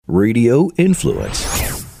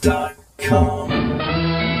radioinfluence.com.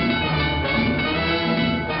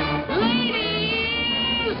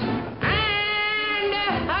 Ladies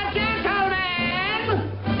and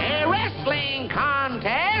gentlemen, a wrestling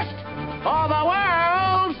contest for the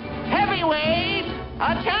world's heavyweight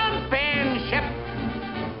championship.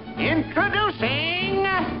 Introducing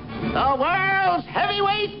the world's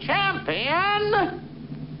heavyweight champion,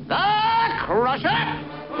 the Crusher.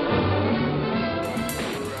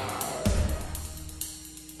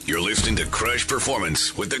 You're listening to Crush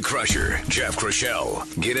Performance with the Crusher, Jeff Crushell.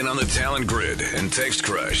 Get in on the talent grid and text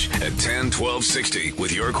Crush at 10-1260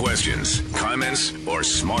 with your questions, comments, or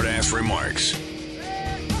smart-ass remarks.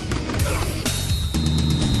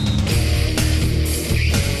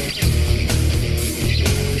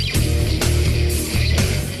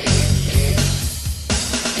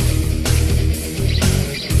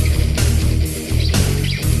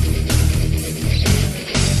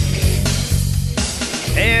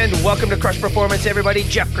 And welcome to Crush Performance, everybody.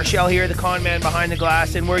 Jeff Crushell here, the con man behind the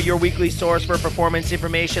glass, and we're your weekly source for performance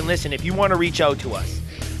information. Listen, if you want to reach out to us,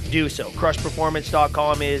 do so.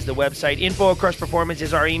 CrushPerformance.com is the website. Info at Crush Performance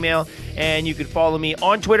is our email, and you can follow me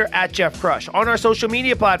on Twitter at Jeff Crush. On our social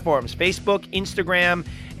media platforms, Facebook, Instagram,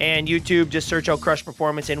 and YouTube, just search out Crush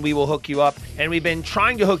Performance, and we will hook you up. And we've been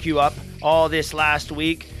trying to hook you up all this last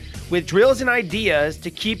week with drills and ideas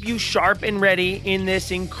to keep you sharp and ready in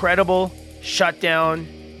this incredible shutdown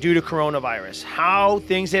due to coronavirus. How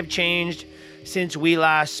things have changed since we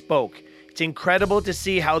last spoke. It's incredible to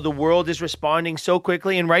see how the world is responding so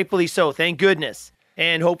quickly, and rightfully so, thank goodness.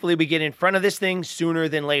 And hopefully we get in front of this thing sooner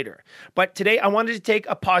than later. But today I wanted to take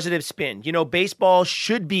a positive spin. You know, baseball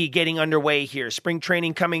should be getting underway here. Spring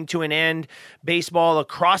training coming to an end. Baseball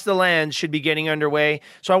across the land should be getting underway.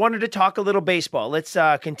 So I wanted to talk a little baseball. Let's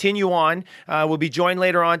continue on. We'll be joined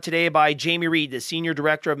later on today by Jamie Reed, the Senior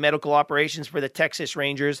Director of Medical Operations for the Texas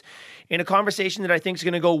Rangers, in a conversation that I think is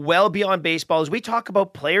going to go well beyond baseball as we talk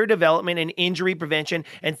about player development and injury prevention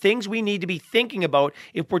and things we need to be thinking about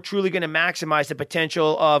if we're truly going to maximize the potential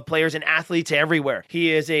of players and athletes everywhere.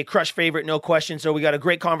 He is a Crush favorite, no question, so we got a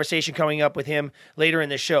great conversation coming up with him later in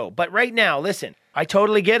the show. But right now, listen, I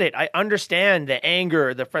totally get it. I understand the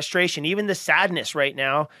anger, the frustration, even the sadness right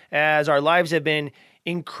now as our lives have been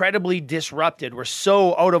incredibly disrupted. We're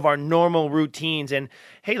so out of our normal routines. And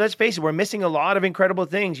hey, let's face it, we're missing a lot of incredible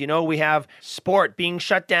things. You know, we have sport being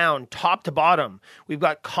shut down top to bottom. We've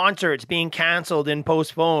got concerts being canceled and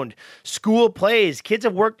postponed. School plays. Kids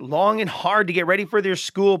have worked long and hard to get ready for their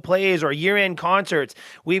school plays or year-end concerts.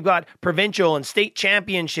 We've got provincial and state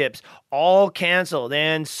championships all canceled,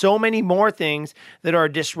 and so many more things that are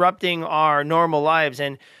disrupting our normal lives.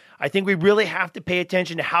 And I think we really have to pay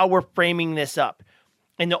attention to how we're framing this up.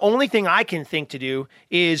 And the only thing I can think to do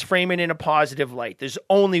is frame it in a positive light. There's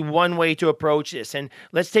only one way to approach this, and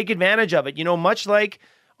let's take advantage of it. You know, much like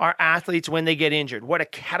our athletes when they get injured, what a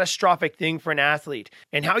catastrophic thing for an athlete.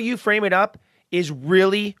 And how you frame it up is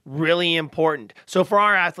really, really important. So for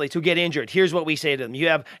our athletes who get injured, here's what we say to them. You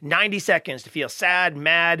have 90 seconds to feel sad,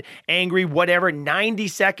 mad, angry, whatever, 90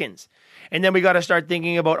 seconds. And then we got to start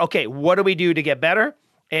thinking about, okay, what do we do to get better?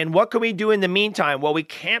 And what can we do in the meantime? Well, we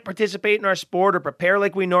can't participate in our sport or prepare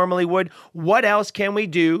like we normally would. What else can we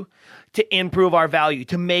do to improve our value,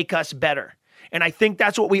 to make us better? And I think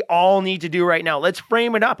that's what we all need to do right now. Let's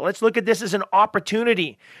frame it up. Let's look at this as an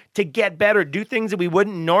opportunity to get better, do things that we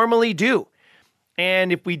wouldn't normally do.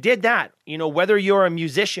 And if we did that, you know, whether you're a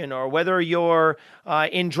musician or whether you're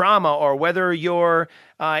in drama or whether you're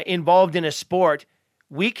involved in a sport,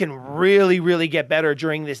 we can really, really get better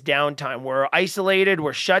during this downtime. We're isolated,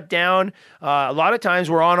 we're shut down. A lot of times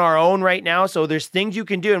we're on our own right now, so there's things you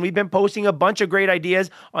can do. And we've been posting a bunch of great ideas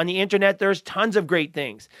on the internet. There's tons of great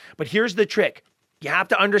things. But here's the trick. You have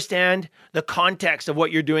to understand the context of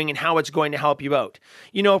what you're doing and how it's going to help you out.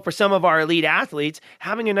 You know, for some of our elite athletes,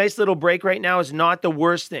 having a nice little break right now is not the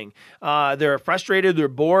worst thing. They're frustrated, they're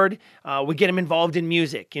bored. We get them involved in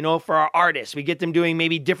music. You know, for our artists, we get them doing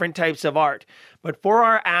maybe different types of art. But for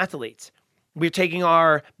our athletes, we're taking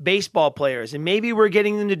our baseball players and maybe we're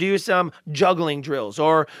getting them to do some juggling drills,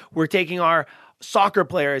 or we're taking our soccer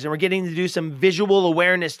players and we're getting them to do some visual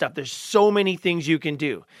awareness stuff. There's so many things you can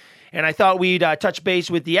do. And I thought we'd touch base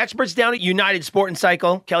with the experts down at United Sport and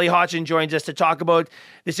Cycle. Kelly Hodgson joins us to talk about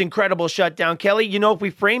this incredible shutdown. Kelly, you know, if we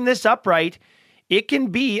frame this up right, it can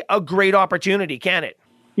be a great opportunity, can it?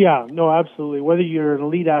 Yeah, no, absolutely. Whether you're an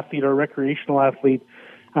elite athlete or a recreational athlete,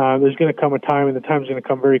 there's going to come a time, and the time's going to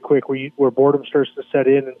come very quick, where boredom starts to set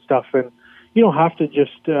in and stuff. And you don't have to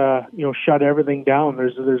just shut everything down.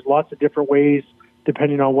 There's lots of different ways,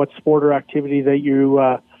 depending on what sport or activity that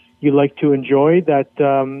you like to enjoy, that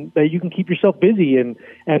that you can keep yourself busy and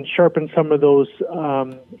sharpen some of those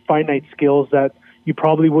finite skills that you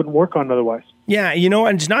probably wouldn't work on otherwise. Yeah,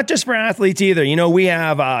 and it's not just for athletes either. We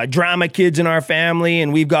have drama kids in our family,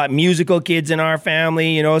 and we've got musical kids in our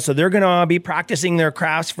family, so they're going to be practicing their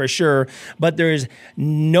crafts for sure. But there's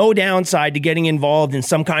no downside to getting involved in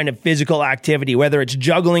some kind of physical activity, whether it's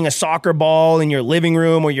juggling a soccer ball in your living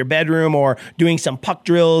room or your bedroom, or doing some puck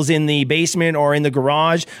drills in the basement or in the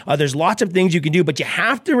garage. There's lots of things you can do, but you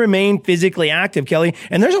have to remain physically active, Kelly.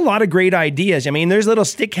 And there's a lot of great ideas. There's little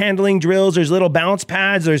stick handling drills, there's little bounce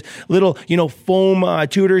pads, there's little, foam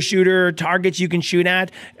tutor shooter targets you can shoot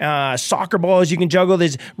at, soccer balls you can juggle.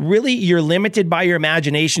 You're limited by your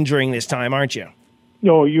imagination during this time, aren't you?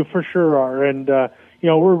 No, you for sure are. And,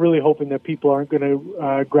 we're really hoping that people aren't going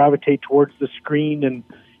to gravitate towards the screen and,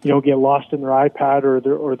 get lost in their iPad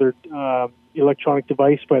or their electronic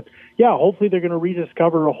device. But, yeah, hopefully they're going to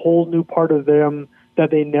rediscover a whole new part of them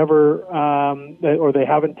that they never or they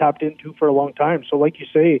haven't tapped into for a long time. So like you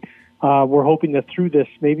say, we're hoping that through this,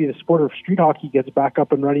 maybe the sport of street hockey gets back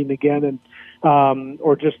up and running again, and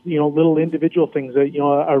or just little individual things that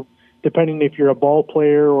are, depending if you're a ball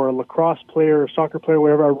player or a lacrosse player or soccer player,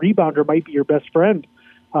 whatever, a rebounder might be your best friend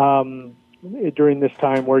during this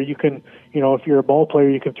time, where you can, if you're a ball player,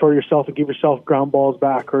 you can throw yourself and give yourself ground balls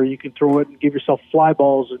back, or you can throw it and give yourself fly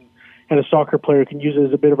balls, and a soccer player can use it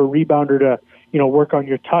as a bit of a rebounder to work on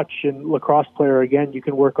your touch, and lacrosse player again, you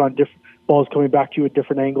can work on different balls coming back to you at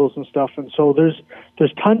different angles and stuff. And so there's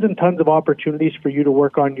tons and tons of opportunities for you to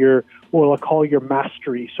work on your, what I'll call your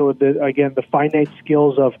mastery. So the finite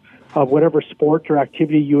skills of whatever sport or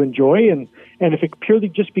activity you enjoy. And if it purely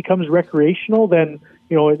just becomes recreational, then,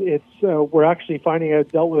 it's we're actually finding, I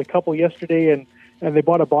dealt with a couple yesterday, and they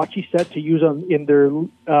bought a bocce set to use in their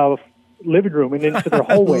living room and into their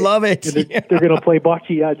hallway. Love it. They're going to play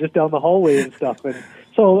bocce just down the hallway and stuff. And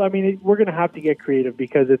so, we're going to have to get creative,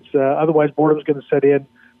 because it's otherwise boredom's going to set in.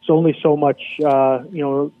 There's only so much,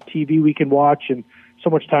 TV we can watch, and so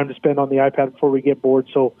much time to spend on the iPad before we get bored.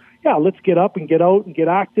 So, yeah, let's get up and get out and get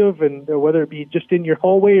active, and whether it be just in your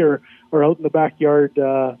hallway or out in the backyard,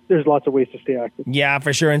 there's lots of ways to stay active. Yeah,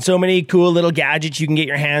 for sure. And so many cool little gadgets you can get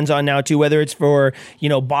your hands on now too, whether it's for,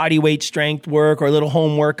 body weight strength work or little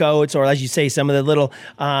home workouts, or as you say, some of the little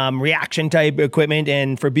reaction type equipment.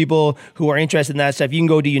 And for people who are interested in that stuff, you can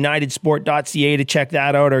go to unitedsport.ca to check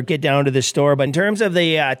that out, or get down to the store. But in terms of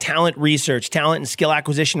the talent and skill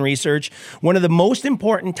acquisition research, one of the most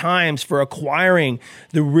important times for acquiring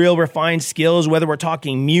the real refined skills, whether we're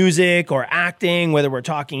talking music or acting, whether we're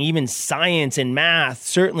talking even science and math,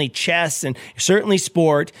 certainly chess and certainly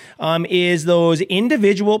sport, is those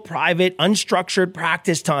individual, private, unstructured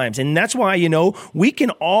practice times. And that's why, we can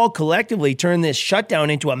all collectively turn this shutdown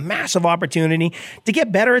into a massive opportunity to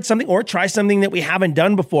get better at something or try something that we haven't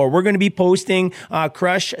done before. We're going to be posting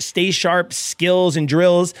Crush Stay Sharp skills and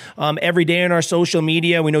drills every day on our social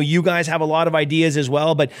media. We know you guys have a lot of ideas as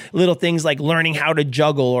well, but little things like learning how to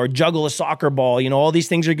juggle or juggle a soccer ball, all these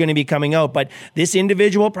things are going to be coming out. But this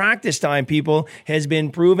individual practice time, people, has been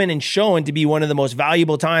proven and shown to be one of the most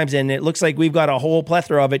valuable times, and it looks like we've got a whole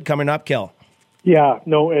plethora of it coming up, Kel. Yeah,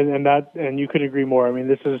 no, and you could agree more.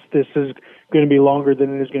 This is going to be longer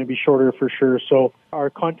than it is going to be shorter for sure. So our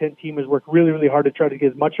content team has worked really, really hard to try to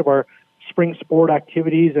get as much of our spring sport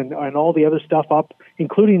activities and all the other stuff up,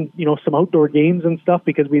 including some outdoor games and stuff,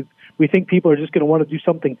 because we think people are just going to want to do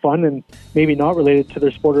something fun and maybe not related to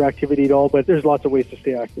their sport or activity at all, but there's lots of ways to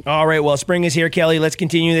stay active. All right, well, spring is here, Kelly. Let's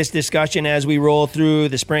continue this discussion as we roll through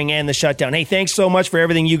the spring and the shutdown. Hey, thanks so much for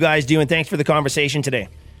everything you guys do, and thanks for the conversation today.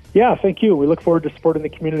 Yeah, thank you. We look forward to supporting the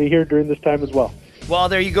community here during this time as well. Well,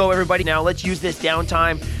 there you go, everybody. Now let's use this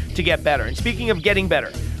downtime to get better. And speaking of getting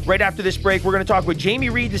better, right after this break, we're going to talk with Jamie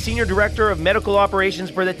Reed, the Senior Director of Medical Operations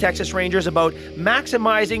for the Texas Rangers, about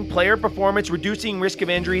maximizing player performance, reducing risk of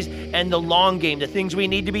injuries, and the long game, the things we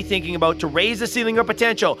need to be thinking about to raise the ceiling of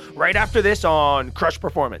potential, right after this on Crush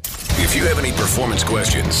Performance. If you have any performance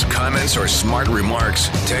questions, comments, or smart remarks,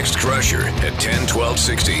 text Crusher at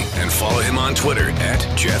 101260 and follow him on Twitter at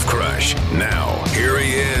Jeff Crush. Now, here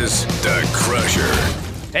he is, the Crusher.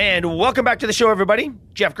 And welcome back to the show, everybody.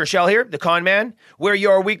 Jeff Kershell here, the Con Man. We're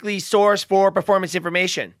your weekly source for performance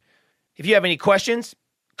information. If you have any questions,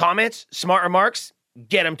 comments, smart remarks,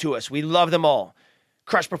 get them to us. We love them all.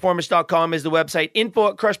 CrushPerformance.com is the website.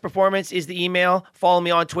 info@CrushPerformance is the email. Follow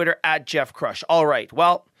me on Twitter at Jeff Crush. All right,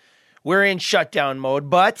 well, we're in shutdown mode,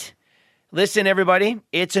 but listen, everybody,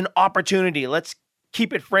 it's an opportunity. Let's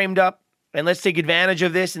keep it framed up, and let's take advantage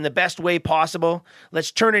of this in the best way possible.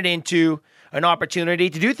 Let's turn it into an opportunity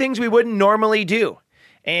to do things we wouldn't normally do.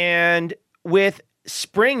 And with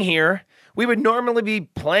spring here, we would normally be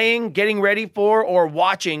playing, getting ready for, or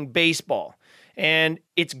watching baseball. And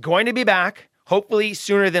it's going to be back, hopefully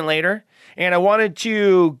sooner than later. And I wanted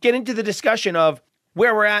to get into the discussion of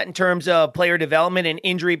where we're at in terms of player development and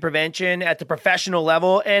injury prevention at the professional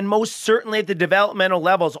level, and most certainly at the developmental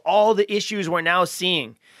levels, all the issues we're now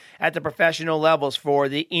seeing at the professional levels for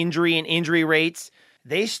the injury and injury rates.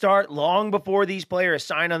 They start long before these players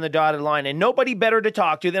sign on the dotted line, and nobody better to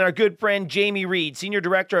talk to than our good friend Jamie Reed, Senior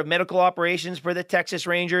Director of Medical Operations for the Texas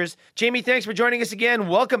Rangers. Jamie, thanks for joining us again.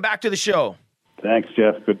 Welcome back to the show. Thanks,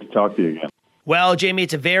 Jeff. Good to talk to you again. Well, Jamie,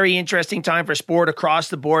 it's a very interesting time for sport across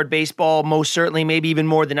the board. Baseball, most certainly, maybe even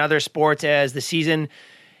more than other sports, as the season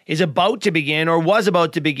is about to begin or was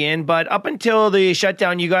about to begin. But up until the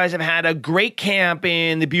shutdown, you guys have had a great camp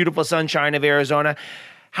in the beautiful sunshine of Arizona.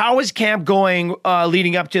 How is camp going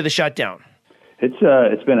leading up to the shutdown?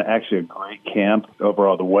 It's been actually a great camp.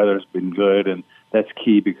 Overall, the weather's been good, and that's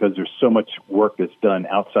key because there's so much work that's done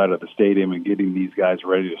outside of the stadium and getting these guys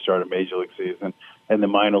ready to start a major league season, and the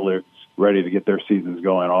minor leagues ready to get their seasons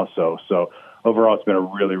going also. So overall, it's been a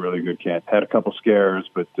really, really good camp. Had a couple scares,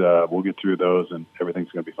 but we'll get through those, and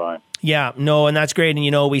everything's going to be fine. Yeah, no, and that's great.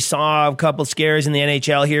 And, we saw a couple scares in the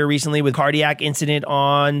NHL here recently with cardiac incident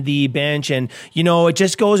on the bench. And, it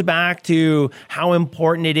just goes back to how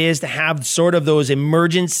important it is to have sort of those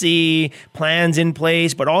emergency plans in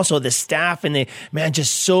place, but also the staff and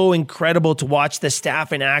just so incredible to watch the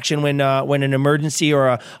staff in action when an emergency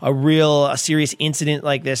or a serious incident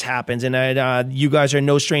like this happens. And you guys are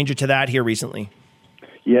no stranger to that here recently.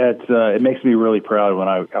 Yeah, it makes me really proud when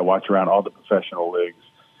I watch around all the professional leagues.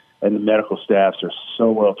 And the medical staffs are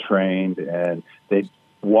so well trained, and they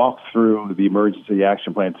walk through the emergency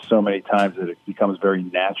action plan so many times that it becomes very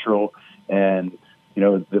natural. And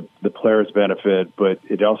the players benefit, but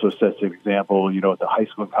it also sets an example. At the high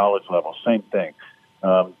school and college level, same thing.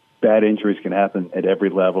 Bad injuries can happen at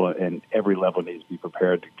every level, and every level needs to be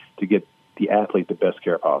prepared to get the athlete the best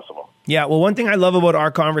care possible. Yeah, well, one thing I love about our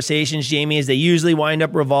conversations, Jamie, is they usually wind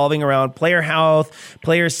up revolving around player health,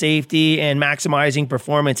 player safety, and maximizing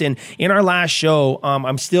performance. And in our last show,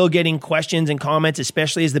 I'm still getting questions and comments,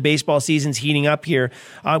 especially as the baseball season's heating up here.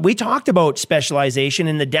 We talked about specialization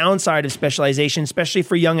and the downside of specialization, especially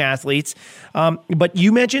for young athletes. But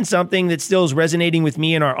you mentioned something that still is resonating with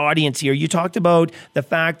me and our audience here. You talked about the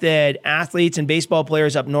fact that athletes and baseball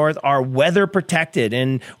players up north are weather protected.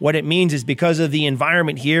 And what it means is because of the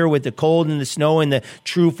environment here with the cold and the snow and the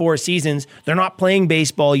true 4 seasons, they're not playing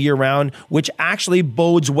baseball year round, which actually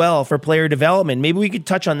bodes well for player development. Maybe we could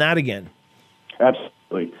touch on that again.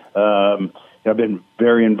 Absolutely. I've been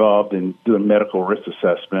very involved in doing medical risk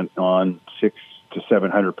assessment on 600 to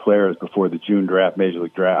 700 players before the June draft, Major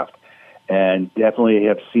League draft, and definitely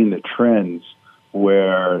have seen the trends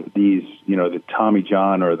where these, the Tommy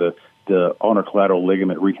John or the ulnar collateral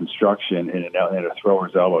ligament reconstruction in a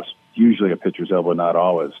thrower's elbow, usually a pitcher's elbow, not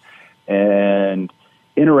always. And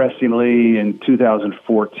interestingly, in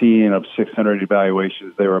 2014, of 600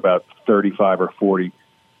 evaluations, there were about 35 or 40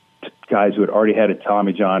 guys who had already had a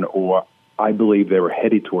Tommy John, or I believe they were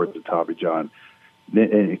headed towards the Tommy John.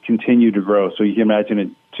 And it continued to grow. So you can imagine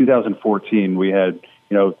in 2014, we had,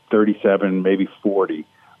 37, maybe 40.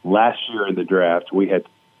 Last year in the draft, we had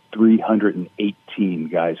 318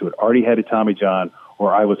 guys who had already had a Tommy John,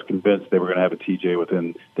 or I was convinced they were going to have a TJ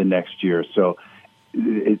within the next year. So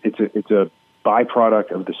it's a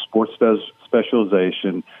byproduct of the sports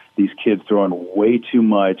specialization. These kids throwing way too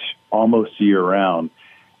much almost year-round.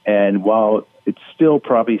 And while it's still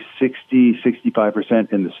probably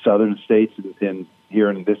 60-65% in the southern states here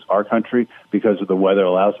in our country because of the weather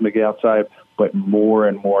allows them to get outside, but more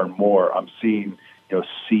and more and more I'm seeing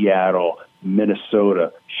Seattle,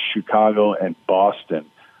 Minnesota, Chicago, and Boston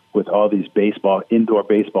with all these indoor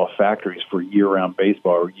baseball factories for year-round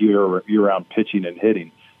baseball or year-round pitching and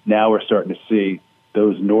hitting. Now we're starting to see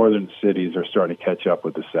those northern cities are starting to catch up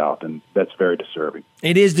with the South, and that's very disturbing.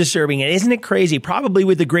 It is disturbing, and isn't it crazy? Probably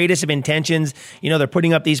with the greatest of intentions, they're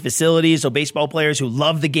putting up these facilities so baseball players who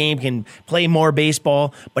love the game can play more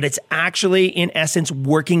baseball, but it's actually, in essence,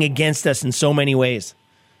 working against us in so many ways.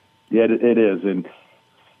 Yeah, it is, and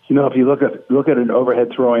if you look at an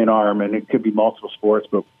overhead throwing arm, and it could be multiple sports,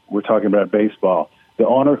 but we're talking about baseball, the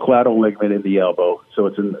ulnar collateral ligament in the elbow, so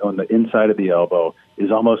it's on the inside of the elbow,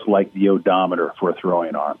 is almost like the odometer for a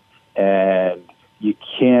throwing arm. And you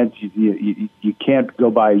can't go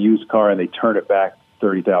buy a used car and they turn it back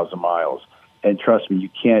 30,000 miles. And trust me, you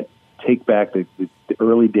can't take back the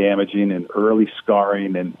early damaging and early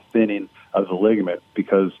scarring and thinning of the ligament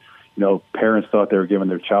because, parents thought they were giving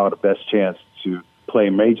their child the best chance to play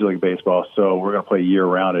Major League Baseball, so we're going to play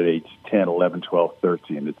year-round at age 10, 11, 12,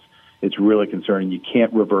 13. It's really concerning. You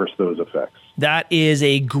can't reverse those effects. That is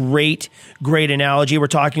a great analogy. We're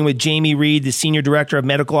talking with Jamie Reed, the Senior Director of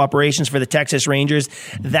Medical Operations for the Texas Rangers.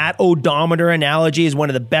 That odometer analogy is one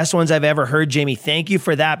of the best ones I've ever heard, Jamie. Thank you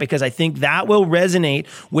for that, because I think that will resonate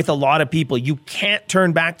with a lot of people. You can't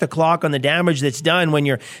turn back the clock on the damage that's done when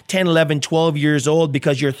you're 10, 11, 12 years old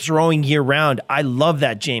because you're throwing year-round. I love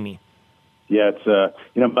that, Jamie. Yeah, it's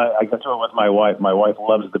I got to it with my wife. My wife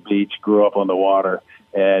loves the beach, grew up on the water,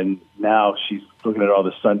 and now she's looking at all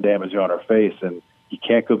the sun damage on her face, and you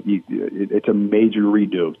can't go. It's a major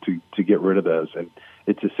redo to get rid of those, and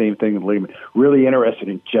it's the same thing in ligament. Really interested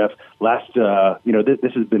in Jeff.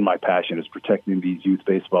 This has been my passion, is protecting these youth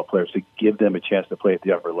baseball players to give them a chance to play at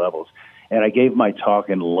the upper levels. And I gave my talk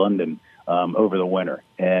in London over the winter,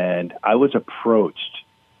 and I was approached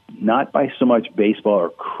not by so much baseball or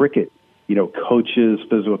cricket, coaches,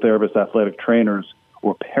 physical therapists, athletic trainers,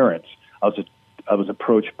 or parents. I was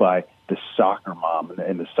approached by the soccer mom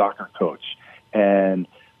and the soccer coach. And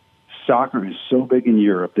soccer is so big in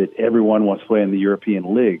Europe that everyone wants to play in the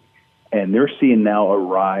European League. And they're seeing now a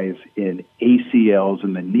rise in ACLs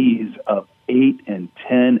in the knees of 8 and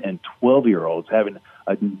 10 and 12-year-olds having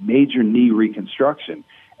a major knee reconstruction.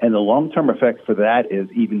 And the long-term effect for that is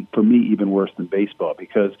even worse than baseball,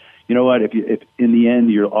 because you know what? If in the end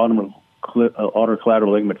your ulnar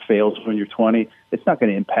collateral ligament fails when you're 20, it's not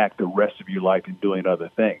going to impact the rest of your life in doing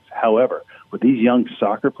other things. However, with these young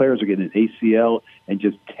soccer players are getting an ACL and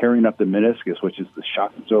just tearing up the meniscus, which is the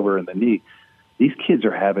shock absorber in the knee, these kids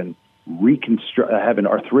are having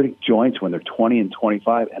arthritic joints when they're 20 and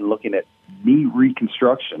 25 and looking at knee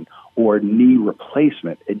reconstruction or knee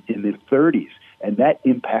replacement in their 30s, and that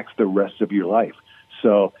impacts the rest of your life.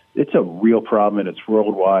 So it's a real problem, and it's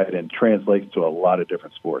worldwide and translates to a lot of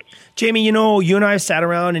different sports. Jamie, you and I have sat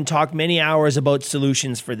around and talked many hours about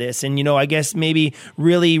solutions for this. And, I guess maybe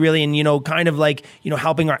really, and, kind of like,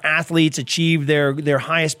 helping our athletes achieve their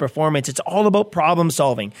highest performance. It's all about problem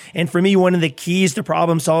solving. And for me, one of the keys to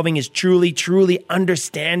problem solving is truly, truly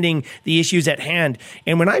understanding the issues at hand.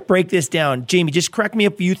 And when I break this down, Jamie, just correct me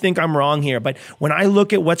if you think I'm wrong here, but when I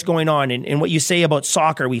look at what's going on and what you say about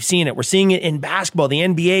soccer, we've seen it. We're seeing it in basketball, the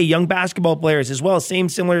NBA, young basketball players as well,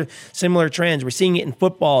 similar trends. We're seeing it in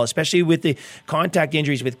football, especially with the contact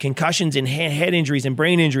injuries, with concussions and head injuries and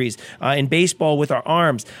brain injuries, in baseball with our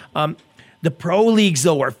arms. The pro leagues,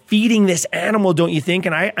 though, are feeding this animal, don't you think?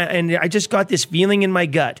 And I just got this feeling in my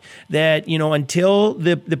gut that, until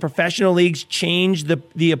the professional leagues change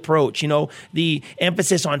the approach, the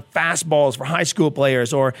emphasis on fastballs for high school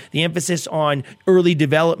players, or the emphasis on early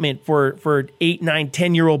development for 8, 9,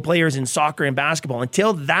 10-year-old players in soccer and basketball,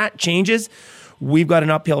 until that changes, we've got an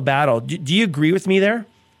uphill battle. Do you agree with me there?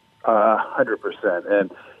 100%.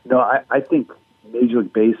 And, I think Major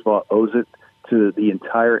League Baseball owes it to the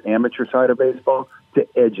entire amateur side of baseball to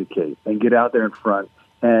educate and get out there in front.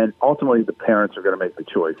 And ultimately, the parents are going to make the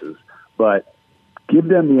choices. But give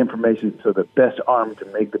them the information so the best arm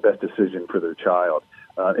can make the best decision for their child.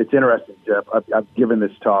 It's interesting, Jeff. I've given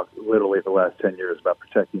this talk literally the last 10 years about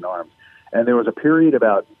protecting arms. And there was a period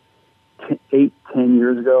about 8, 10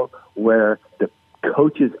 years ago where the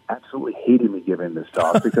coaches absolutely hated me giving this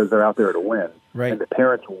talk because they're out there to win. Right. And the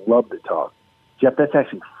parents love the talk. Jeff, that's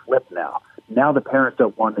actually flipped now. Now the parents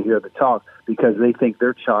don't want to hear the talk because they think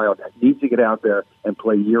their child needs to get out there and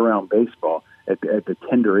play year-round baseball at the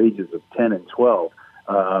tender ages of 10 and 12,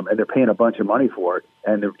 and they're paying a bunch of money for it,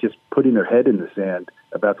 and they're just putting their head in the sand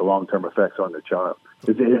about the long-term effects on their child.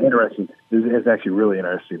 It's interesting. It's actually really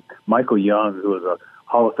interesting. Michael Young, who was a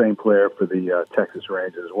Hall of Fame player for the Texas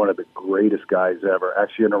Rangers, one of the greatest guys ever,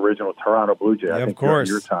 actually an original Toronto Blue Jay, I think, during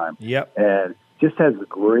your time. Yep. And just has a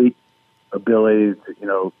great ability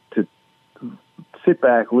to sit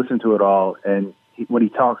back, listen to it all, and when he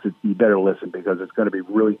talks, you better listen because it's going to be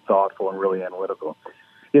really thoughtful and really analytical.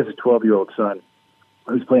 He has a 12-year-old son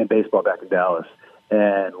who's playing baseball back in Dallas,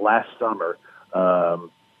 and last summer, a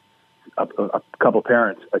couple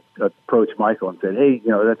parents approached Michael and said, "Hey,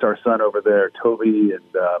 that's our son over there, Toby,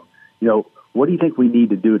 and what do you think we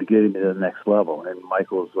need to do to get him to the next level?" And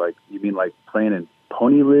Michael's like, "You mean like playing in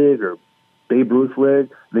Pony League or Babe Ruth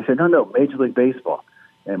League?" And they said, "No, Major League Baseball."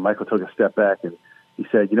 And Michael took a step back and he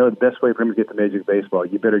said, the best way for him to get to Major League Baseball,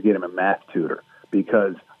 you better get him a math tutor,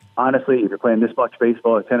 because honestly, if you're playing this much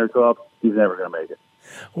baseball at 10 or 12, he's never going to make it.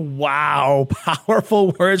 Wow.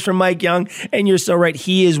 Powerful words from Mike Young. And you're so right.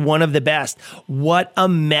 He is one of the best. What a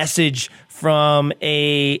message from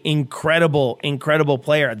a incredible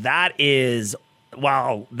player. That is,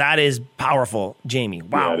 wow. That is powerful, Jamie.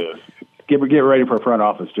 Wow. Yeah, it is. get ready for a front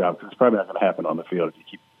office job, because it's probably not going to happen on the field if you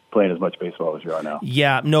keep playing as much baseball as you are now.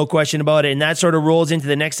 Yeah, no question about it. And that sort of rolls into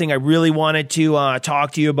the next thing I really wanted to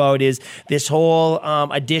talk to you about is this whole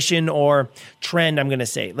addition or trend, I'm going to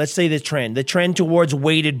say. Let's say the trend towards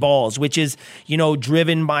weighted balls, which is,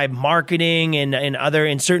 driven by marketing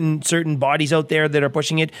and certain bodies out there that are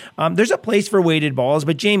pushing it. There's a place for weighted balls,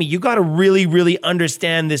 but Jamie, you got to really, really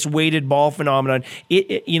understand this weighted ball phenomenon.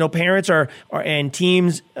 Parents and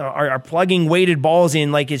teams are plugging weighted balls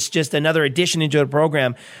in like it's just another addition into a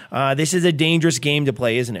program. This is a dangerous game to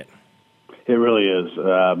play, isn't it? It really is.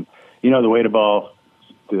 The weighted ball,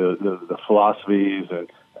 the philosophies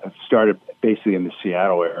started basically in the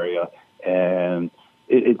Seattle area, and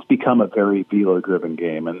it's become a very velo-driven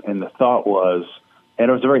game. And the thought was, and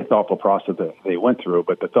it was a very thoughtful process that they went through,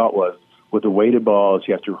 but the thought was, with the weighted balls,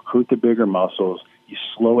 you have to recruit the bigger muscles, you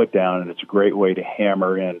slow it down, and it's a great way to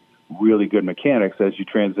hammer in really good mechanics as you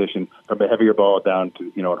transition from a heavier ball down to,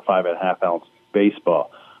 a 5.5-ounce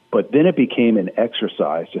baseball. But then it became an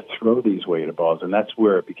exercise to throw these weighted balls, and that's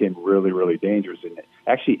where it became really, really dangerous. And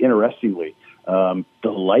actually, interestingly, the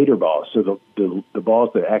lighter balls, so the balls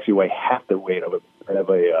that actually weigh half the weight of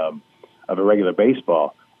a regular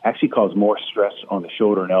baseball, actually cause more stress on the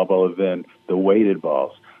shoulder and elbow than the weighted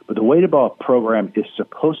balls. But the weighted ball program is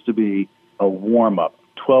supposed to be a warm-up,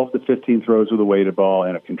 12 to 15 throws with a weighted ball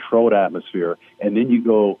in a controlled atmosphere, and then you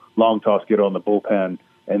go long toss, get on the bullpen,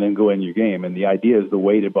 and then go in your game. And the idea is the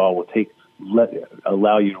weighted ball will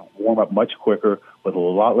allow you to warm up much quicker with a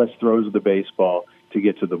lot less throws of the baseball to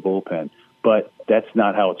get to the bullpen. But that's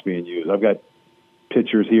not how it's being used. I've got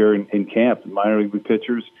pitchers here in camp, minor league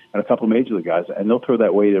pitchers, and a couple of major league guys, and they'll throw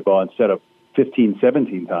that weighted ball instead of 15,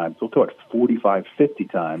 17 times. They'll throw it 45, 50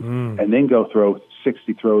 times, and then go throw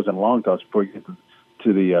 60 throws and long toss before you get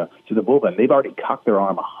to the bullpen. They've already cocked their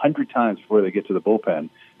arm 100 times before they get to the bullpen.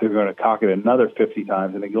 They're going to cock it another 50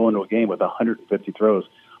 times, and they go into a game with 150 throws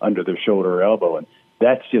under their shoulder or elbow, and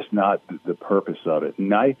that's just not the purpose of it.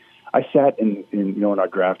 And I sat in our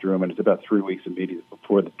draft room, and it's about 3 weeks immediately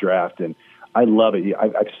before the draft, and I love it.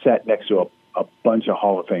 I've sat next to a bunch of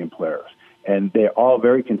Hall of Fame players, and they're all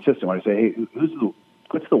very consistent. When I say, hey,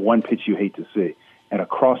 what's the one pitch you hate to see? And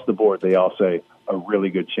across the board, they all say a really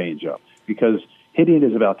good changeup, because hitting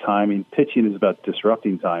is about timing, pitching is about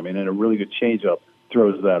disrupting timing, and a really good changeup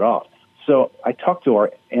throws that off. So I talked to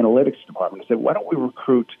our analytics department and said, why don't we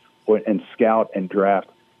recruit and scout and draft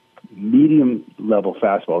medium-level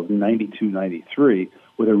fastballs, 92, 93,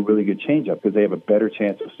 with a really good changeup, because they have a better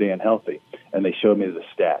chance of staying healthy. And they showed me the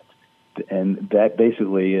stats. And that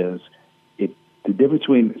basically is the difference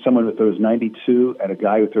between someone who throws 92 and a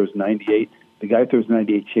guy who throws 98. The guy who throws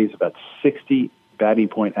 98 shaves about 60 batting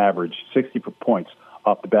point average, 60 points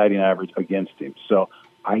off the batting average against him. So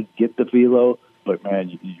I get the velo, but,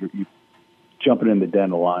 man, you're jumping in the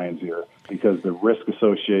den of lions here, because the risk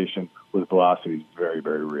association with velocity is very,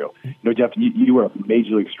 very real. Jeff, you were a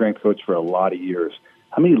major league strength coach for a lot of years.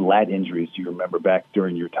 How many lat injuries do you remember back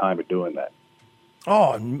during your time of doing that?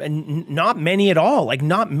 Oh, not many at all. Like,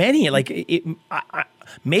 not many. Like,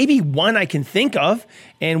 maybe one I can think of,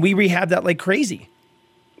 and we rehab that like crazy.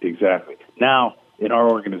 Exactly. Now, in our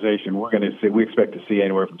organization, we expect to see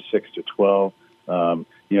anywhere from 6 to 12.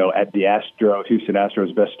 At the Houston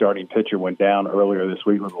Astros, best starting pitcher went down earlier this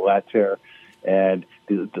week with a lat tear, and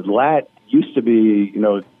the lat used to be,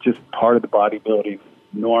 just part of the bodybuilding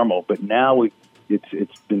normal, but now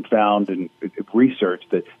it's been found in research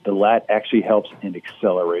that the lat actually helps in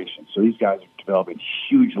acceleration. So these guys are developing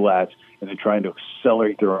huge lats, and they're trying to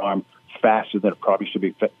accelerate their arm faster than it probably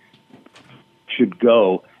should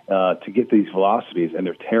go to get these velocities, and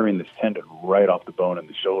they're tearing this tendon right off the bone in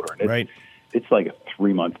the shoulder. And it's like a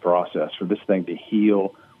 3-month process for this thing to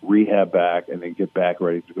heal, rehab back, and then get back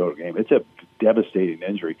ready to go to the game. It's a devastating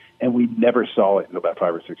injury, and we never saw it until about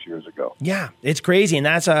 5 or 6 years ago. Yeah, it's crazy, and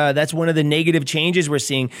that's one of the negative changes we're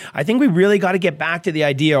seeing. I think we really got to get back to the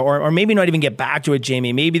idea, or maybe not even get back to it,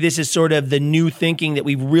 Jamie. Maybe this is sort of the new thinking that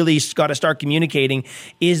we've really got to start communicating,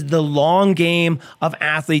 is the long game of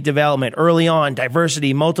athlete development. Early on,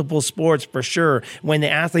 diversity, multiple sports for sure. When the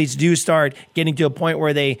athletes do start getting to a point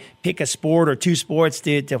where they pick a sport or two sports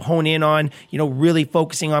to hone in on, really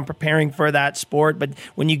focusing on preparing for that sport. But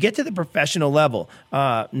when you get to the professional level,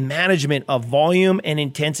 management of volume and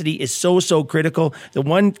intensity is so critical. The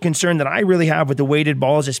one concern that I really have with the weighted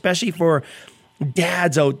balls, especially for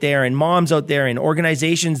dads out there and moms out there and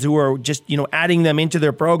organizations who are just, adding them into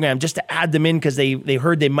their program just to add them in because they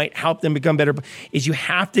heard they might help them become better, is you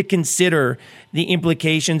have to consider the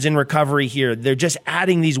implications in recovery here. They're just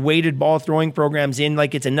adding these weighted ball throwing programs in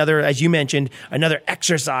like it's another, as you mentioned, another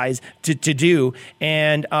exercise to do,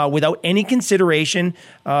 and without any consideration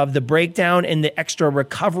of the breakdown and the extra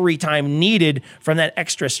recovery time needed from that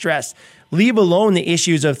extra stress. Leave alone the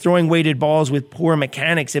issues of throwing weighted balls with poor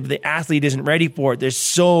mechanics if the athlete isn't ready for it. There's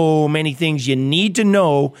so many things you need to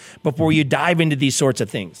know before you dive into these sorts of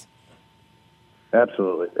things.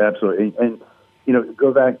 Absolutely. And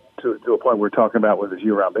go back to a point we're talking about with this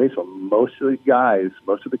year-round baseball. Most of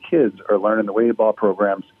the kids are learning the weighted ball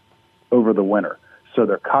programs over the winter. So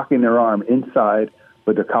they're cocking their arm inside,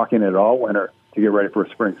 but they're cocking it all winter to get ready for a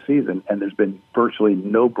spring season, and there's been virtually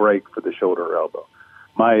no break for the shoulder or elbow.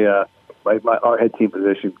 Our head team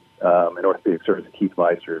physician in orthopedic surgeon, Keith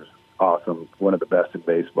Meister, is awesome, one of the best in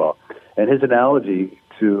baseball. And his analogy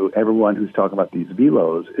to everyone who's talking about these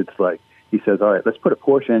velos, it's like he says, all right, let's put a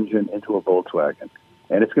Porsche engine into a Volkswagen,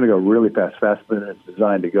 and it's going to go really fast, faster than it's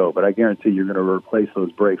designed to go. But I guarantee you're going to replace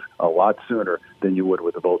those brakes a lot sooner than you would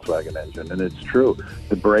with a Volkswagen engine. And it's true.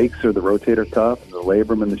 The brakes are the rotator cuff, the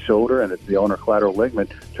labrum in the shoulder, and it's the ulnar collateral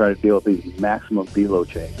ligament trying to deal with these maximum velo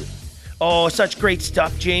changes. Oh, such great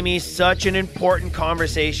stuff, Jamie. Such an important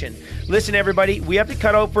conversation. Listen, everybody, we have to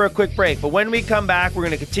cut out for a quick break, but when we come back, we're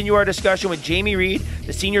going to continue our discussion with Jamie Reed,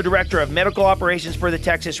 the Senior Director of Medical Operations for the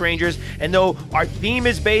Texas Rangers. And though our theme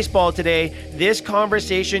is baseball today, this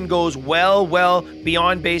conversation goes well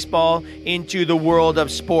beyond baseball into the world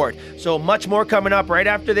of sport. So much more coming up right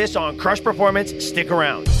after this on Crush Performance. Stick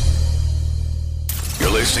around. You're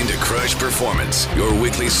listening to Crush Performance, your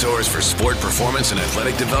weekly source for sport performance and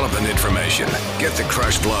athletic development information. Get the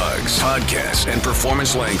Crush blogs, podcasts, and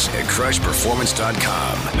performance links at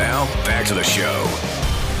crushperformance.com. Now, back to the show.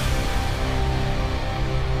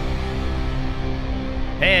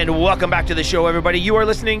 And welcome back to the show, everybody. You are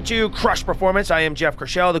listening to Crush Performance. I am Jeff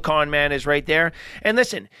Kershell. The con man is right there. And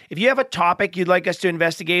listen, if you have a topic you'd like us to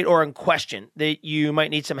investigate or a question that you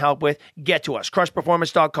might need some help with, get to us.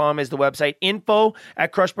 Crushperformance.com is the website.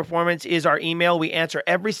 Info@Crush is our email. We answer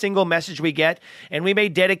every single message we get, and we may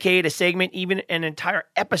dedicate a segment, even an entire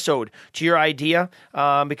episode, to your idea.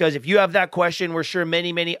 Because if you have that question, we're sure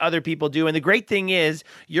many other people do. And the great thing is,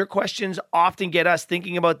 your questions often get us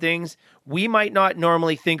thinking about things we might not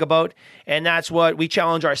normally think about, and that's what we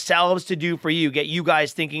challenge ourselves to do for you, get you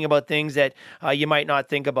guys thinking about things that you might not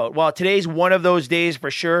think about. Well, today's one of those days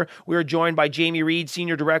for sure. We're joined by Jamie Reed,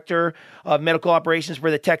 Senior Director of Medical Operations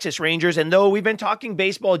for the Texas Rangers, and though we've been talking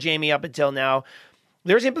baseball, Jamie, up until now,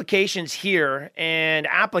 there's implications here and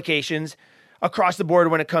applications across the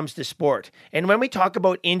board when it comes to sport. And when we talk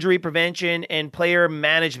about injury prevention and player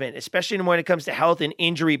management, especially when it comes to health and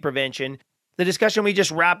injury prevention, the discussion we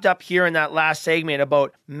just wrapped up here in that last segment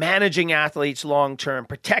about managing athletes long-term,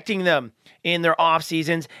 protecting them in their off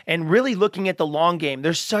seasons, and really looking at the long game.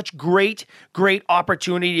 There's such great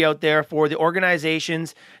opportunity out there for the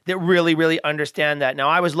organizations that really understand that. Now,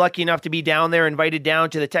 I was lucky enough to be down there, invited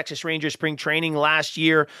down to the Texas Rangers spring training last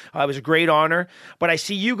year. It was a great honor. But I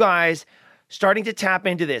see you guys starting to tap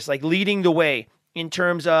into this, like leading the way in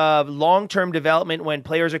terms of long-term development when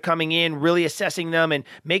players are coming in, really assessing them and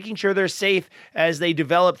making sure they're safe as they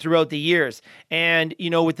develop throughout the years. And,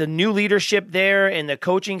 with the new leadership there and the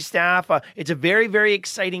coaching staff, it's a very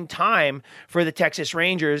exciting time for the Texas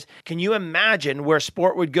Rangers. Can you imagine where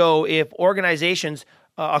sport would go if organizations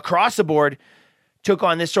across the board took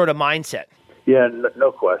on this sort of mindset? Yeah,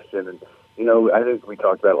 no question. And, I think we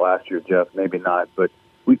talked about it last year, Jeff, maybe not, but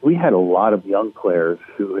we had a lot of young players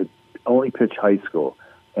who had only pitch high school,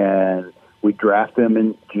 and we draft them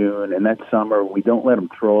in June, and that summer we don't let them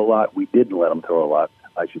throw a lot. We didn't let them throw a lot,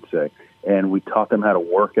 I should say, and we taught them how to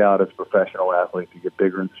work out as professional athletes to get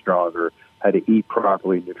bigger and stronger, how to eat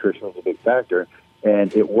properly. Nutrition was a big factor,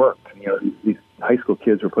 and it worked. These high school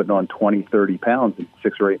kids were putting on 20, 30 pounds in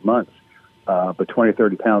 6 or 8 months, but 20 or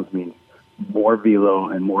 30 pounds means more velo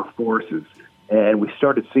and more forces, and we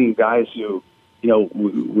started seeing guys who,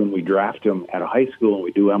 when we draft them out of high school and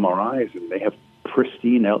we do MRIs, and they have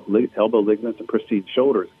pristine elbow ligaments and pristine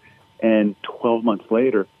shoulders, and 12 months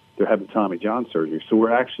later, they're having Tommy John surgery. So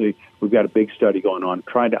we've got a big study going on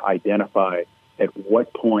trying to identify at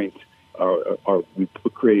what point are we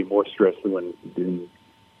creating more stress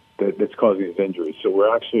that's causing these injuries. So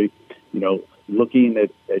we're actually, looking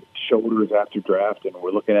at shoulders after draft, and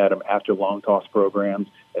we're looking at them after long toss programs,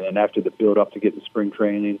 and then after the build up to get to spring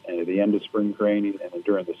training, and at the end of spring training, and then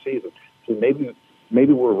during the season. So maybe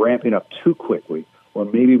we're ramping up too quickly, or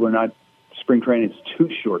maybe we're not spring training is too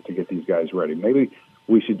short to get these guys ready. Maybe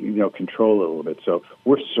we should, control it a little bit. So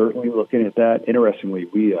we're certainly looking at that. Interestingly,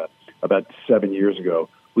 we about 7 years ago,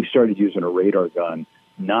 we started using a radar gun,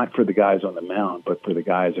 not for the guys on the mound, but for the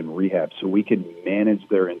guys in rehab, so we can manage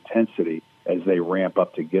their intensity as they ramp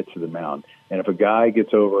up to get to the mound. And if a guy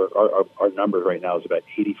gets over, our number right now is about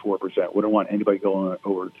 84%. We don't want anybody going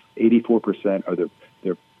over 84% of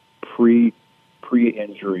their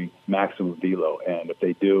pre-injury maximum velo. And if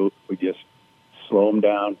they do, we just slow them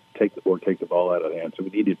down, take the ball out of the hand. So we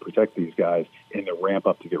need to protect these guys in the ramp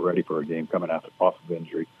up to get ready for a game coming off of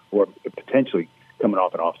injury or potentially coming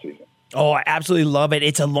off an off season. Oh, I absolutely love it.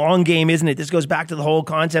 It's a long game, isn't it? This goes back to the whole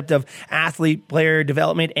concept of athlete-player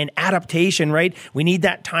development and adaptation, right? We need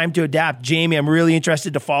that time to adapt. Jamie, I'm really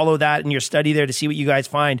interested to follow that in your study there to see what you guys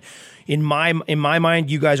find. In my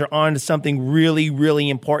mind, you guys are on to something really, really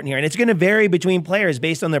important here. And it's going to vary between players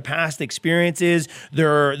based on their past experiences,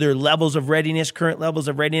 their levels of readiness, current levels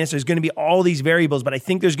of readiness. There's going to be all these variables, but I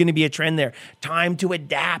think there's going to be a trend there. Time to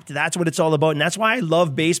adapt. That's what it's all about. And that's why I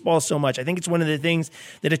love baseball so much. I think it's one of the things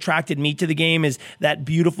that attracted me to the game is that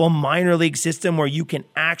beautiful minor league system where you can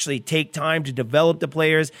actually take time to develop the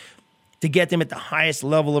players, to get them at the highest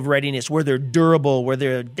level of readiness, where they're durable, where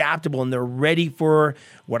they're adaptable, and they're ready for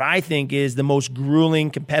what I think is the most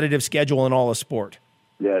grueling competitive schedule in all of sport.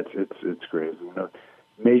 Yeah, it's crazy.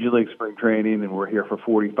 Major League spring training, and we're here for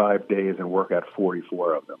 45 days and work out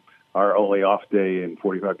 44 of them. Our only off day in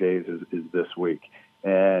 45 days is this week.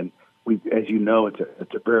 And we, as you know, it's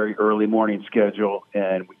a very early morning schedule,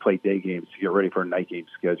 and we play day games to get ready for a night game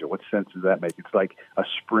schedule. What sense does that make? It's like a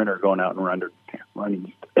sprinter going out and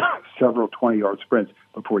running several 20-yard sprints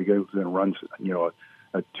before he goes and runs,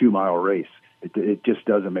 a 2-mile race. It just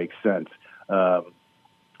doesn't make sense.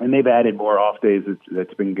 And they've added more off days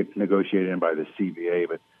that's been negotiated in by the CBA,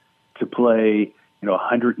 but to play,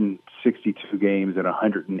 162 games in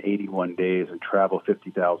 181 days and travel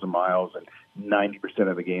 50,000 miles, and 90%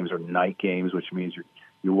 of the games are night games, which means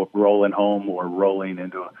you're rolling home or rolling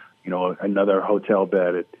into another hotel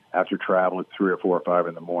bed after travel at 3 or 4 or 5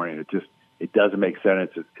 in the morning. It doesn't make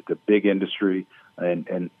sense. It's a big industry,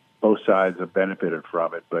 and both sides have benefited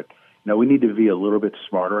from it. But we need to be a little bit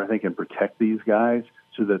smarter, I think, and protect these guys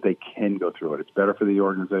so that they can go through it. It's better for the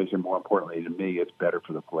organization. More importantly to me, it's better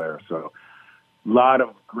for the player. So a lot of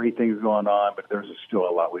great things going on, but there's still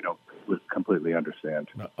a lot we don't completely understand.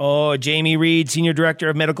 Oh, Jamie Reed, Senior Director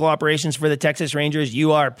of Medical Operations for the Texas Rangers.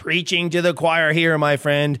 You are preaching to the choir here, my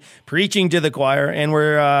friend. Preaching to the choir, and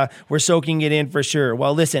we're soaking it in for sure.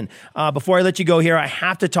 Well, listen, before I let you go here, I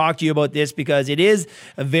have to talk to you about this because it is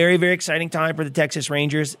a very, very exciting time for the Texas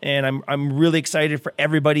Rangers, and I'm really excited for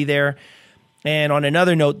everybody there. And on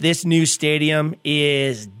another note, this new stadium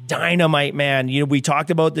is dynamite, man. We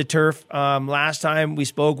talked about the turf last time we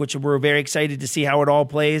spoke, which we're very excited to see how it all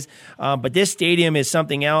plays. But this stadium is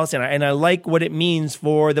something else, and I like what it means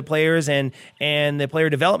for the players and the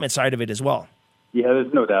player development side of it as well. Yeah,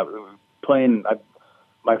 there's no doubt.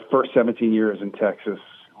 My first 17 years in Texas,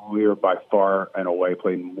 we were by far and away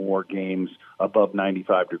playing more games above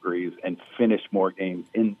 95 degrees and finished more games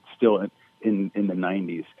in the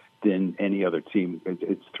 90s. Than any other team.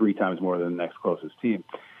 It's 3 times more than the next closest team.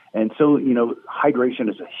 And so, hydration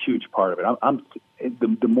is a huge part of it.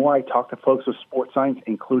 The more I talk to folks with sports science,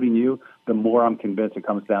 including you, the more I'm convinced it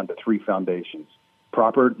comes down to 3 foundations: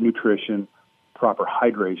 proper nutrition, proper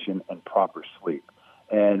hydration, and proper sleep.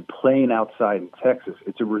 And playing outside in Texas,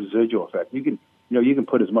 it's a residual effect. You can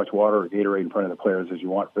put as much water or Gatorade in front of the players as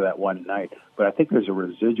you want for that one night, but I think there's a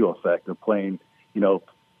residual effect of playing,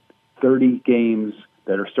 30 games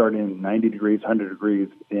that are starting in 90 degrees, 100 degrees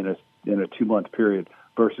in a 2-month period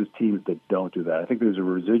versus teams that don't do that. I think there's a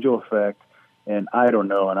residual effect, and I don't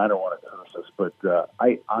know, and I don't want to curse us, but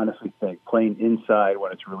I honestly think playing inside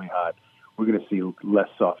when it's really hot, we're going to see less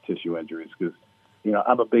soft tissue injuries because,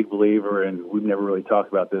 I'm a big believer, and we've never really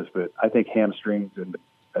talked about this, but I think hamstrings and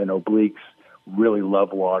obliques really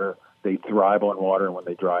love water. They thrive on water, and when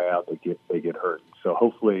they dry out, they get hurt. So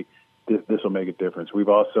hopefully this will make a difference. We've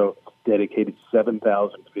also dedicated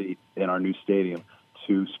 7,000 feet in our new stadium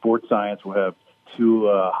to sports science. We'll have 2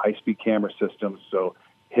 high-speed camera systems, so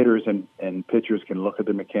hitters and pitchers can look at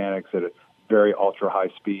the mechanics at a very ultra-high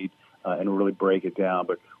speed and really break it down.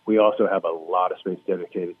 But we also have a lot of space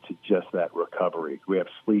dedicated to just that recovery. We have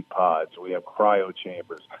sleep pods. We have cryo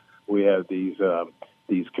chambers. We have these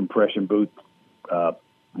compression boot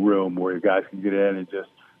room where you guys can get in and just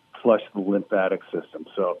flush the lymphatic system.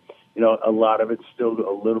 So, a lot of it's still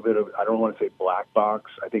a little bit of, I don't want to say black box.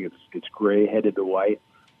 I think it's gray headed to white,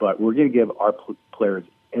 but we're going to give our players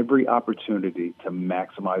every opportunity to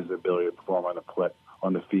maximize their ability to perform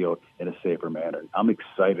on the field in a safer manner. I'm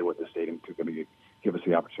excited what the stadium is going to give us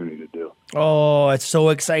the opportunity to do. Oh, it's so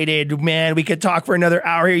excited, man. We could talk for another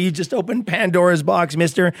hour here. You just opened Pandora's box,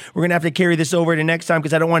 mister. We're going to have to carry this over to next time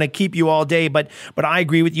because I don't want to keep you all day, but I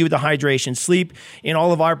agree with you with the hydration. Sleep in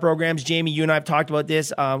all of our programs. Jamie, you and I have talked about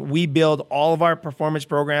this. We build all of our performance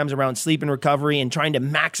programs around sleep and recovery and trying to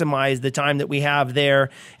maximize the time that we have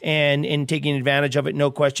there and taking advantage of it,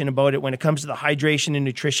 no question about it. When it comes to the hydration and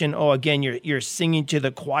nutrition, again, you're singing to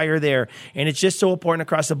the choir there, and it's just so important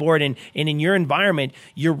across the board. And in your environment,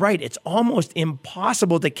 you're right. It's almost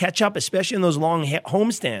impossible to catch up, especially in those long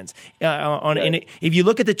homestands. And if you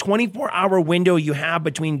look at the 24-hour window you have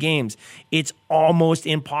between games, it's almost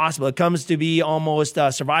impossible. It comes to be almost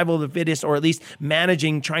survival of the fittest, or at least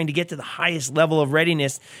managing, trying to get to the highest level of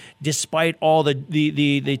readiness, despite all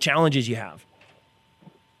the challenges you have.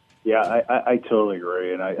 Yeah, I totally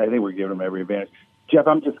agree, and I think we're giving them every advantage. Jeff,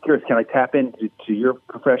 I'm just curious, can I tap into your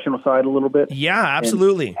professional side a little bit? Yeah,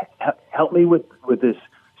 absolutely. And help me with this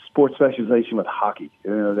sports specialization with hockey.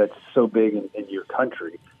 That's so big in your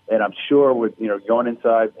country. And I'm sure with, going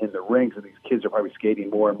inside in the rinks and these kids are probably skating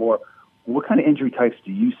more and more, what kind of injury types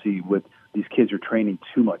do you see with these kids are training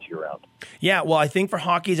too much year-round? Yeah, well, I think for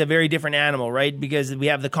hockey is a very different animal, right? Because we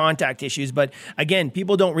have the contact issues. But again,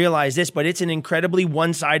 people don't realize this, but it's an incredibly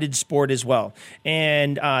one-sided sport as well.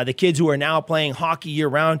 And the kids who are now playing hockey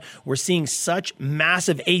year-round, we're seeing such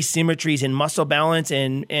massive asymmetries in muscle balance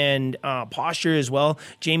and posture as well,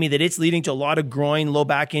 Jamie, that it's leading to a lot of groin, low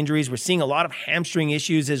back injuries. We're seeing a lot of hamstring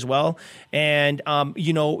issues as well. And,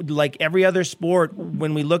 like every other sport,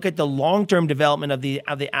 when we look at the long-term development of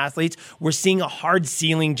the athletes, we're seeing a hard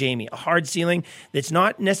ceiling, Jamie, a hard ceiling that's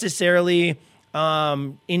not necessarily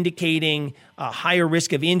indicating a higher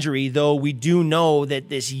risk of injury, though we do know that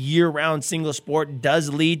this year-round single sport does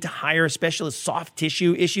lead to higher, especially soft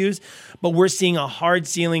tissue issues. But we're seeing a hard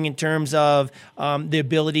ceiling in terms of the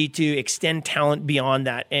ability to extend talent beyond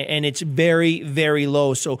that. And it's very, very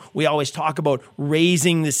low. So we always talk about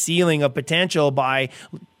raising the ceiling of potential by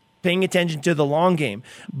paying attention to the long game.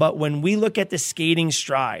 But when we look at the skating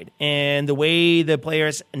stride and the way the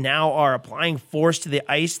players now are applying force to the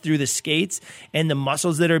ice through the skates and the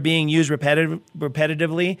muscles that are being used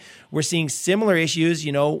repetitively, we're seeing similar issues,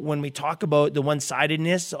 when we talk about the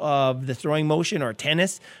one-sidedness of the throwing motion or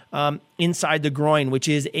tennis inside the groin, which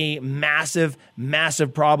is a massive,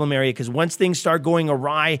 massive problem area. Because once things start going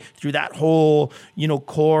awry through that whole,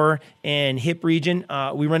 core and hip region,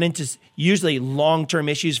 we run into usually long-term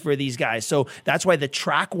issues for these guys. So that's why the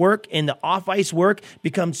track work and the off-ice work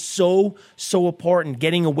becomes so important,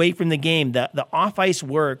 getting away from the game. The off-ice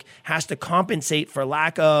work has to compensate for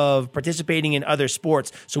lack of participating in other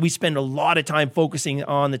sports. So we spend a lot of time focusing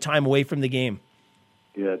on the time away from the game.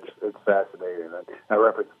 Yeah, it's fascinating. I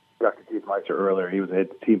referenced Dr. Keith Meister earlier. He was a head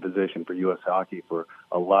team physician for U.S. Hockey for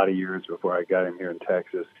a lot of years before I got him here in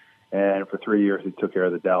Texas. And for 3 years, he took care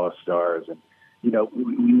of the Dallas Stars. And,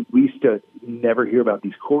 we used to never hear about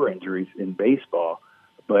these core injuries in baseball.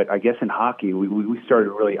 But I guess in hockey, we started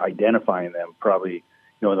really identifying them probably,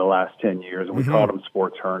 in the last 10 years. And we called them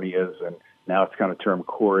sports hernias. And now it's kind of termed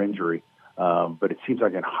core injury. But it seems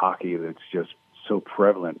like in hockey, that's just so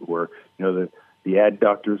prevalent where, the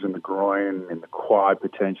adductors in the groin and the quad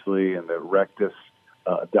potentially and the rectus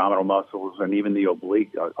abdominal muscles and even the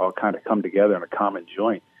oblique all kind of come together in a common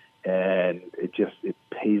joint. And it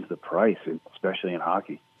pays the price, especially in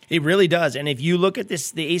hockey. It really does. And if you look at the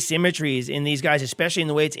asymmetries in these guys, especially in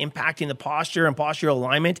the way it's impacting the posture and postural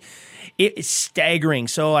alignment, it's staggering.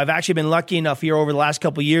 So I've actually been lucky enough here over the last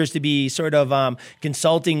couple of years to be sort of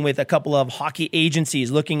consulting with a couple of hockey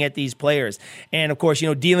agencies looking at these players. And of course,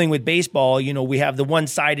 dealing with baseball, we have the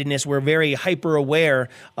one-sidedness. We're very hyper aware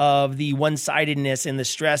of the one-sidedness and the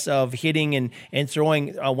stress of hitting and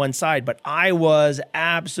throwing one side. But I was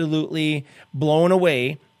absolutely blown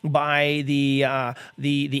away by the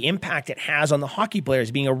impact it has on the hockey players,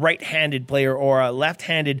 being a right-handed player or a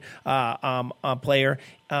left-handed player,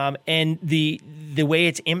 and the way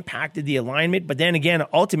it's impacted the alignment. But then again,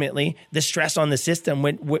 ultimately, the stress on the system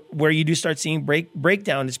where you do start seeing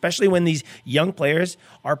breakdown, especially when these young players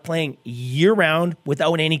are playing year-round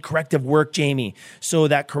without any corrective work, Jamie. So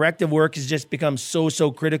that corrective work has just become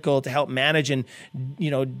so critical to help manage and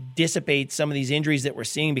dissipate some of these injuries that we're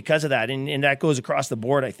seeing because of that. And that goes across the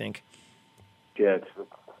board, I think. Yeah,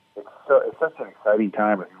 it's such an exciting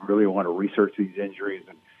time if you really want to research these injuries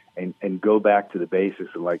and go back to the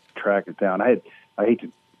basics and track it down. I hate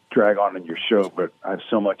to drag on in your show, but I have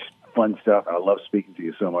so much fun stuff. I love speaking to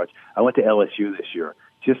you so much. I went to LSU this year.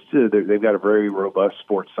 They've got a very robust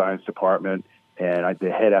sports science department, and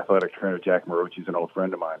the head athletic trainer, Jack Marochi, is an old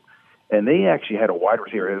friend of mine. And they actually had a wide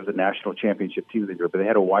receiver. It was a national championship team that year, but they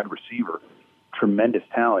had a wide receiver, tremendous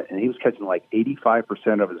talent, and he was catching like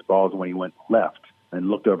 85% of his balls when he went left and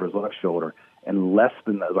looked over his left shoulder, and less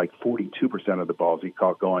than like 42% of the balls he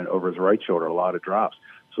caught going over his right shoulder, a lot of drops.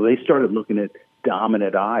 So they started looking at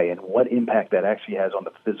dominant eye and what impact that actually has on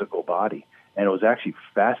the physical body. And it was actually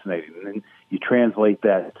fascinating. And then you translate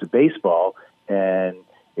that to baseball, and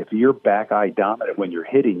if you're back eye dominant when you're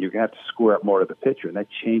hitting, you're going to have to square up more to the pitcher, and that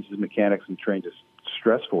changes mechanics and changes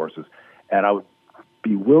stress forces. And I would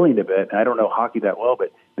be willing to bet, and I don't know hockey that well,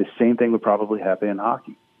 but the same thing would probably happen in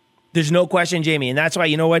hockey. There's no question, Jamie, and that's why,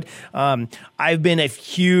 you know what, I've been a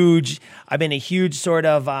huge sort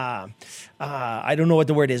of I don't know what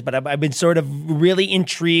the word is, but I've been sort of really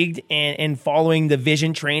intrigued and following the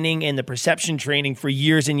vision training and the perception training for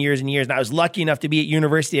years and years and years. And I was lucky enough to be at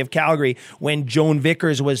University of Calgary when Joan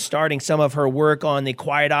Vickers was starting some of her work on the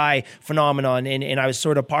quiet eye phenomenon, and I was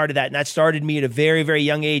sort of part of that. And that started me at a very, very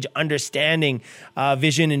young age understanding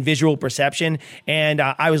vision and visual perception. And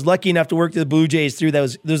I was lucky enough to work with the Blue Jays through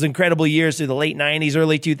those incredible years through the late 90s,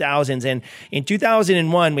 early 2000s. And in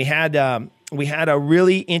 2001, we had a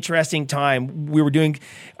really interesting time.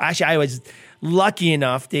 I was lucky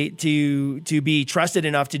enough to be trusted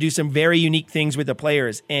enough to do some very unique things with the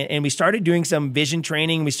players. And we started doing some vision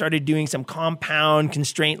training. We started doing some compound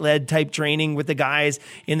constraint-led type training with the guys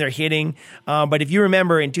in their hitting. But if you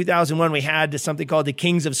remember, in 2001, we had something called the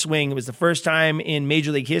Kings of Swing. It was the first time in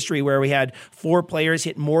Major League history where we had 4 players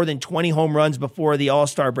hit more than 20 home runs before the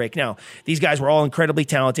All-Star break. Now, these guys were all incredibly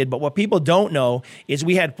talented, but what people don't know is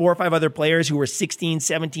we had 4 or 5 other players who were 16,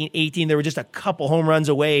 17, 18. They were just a couple home runs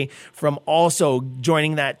away from also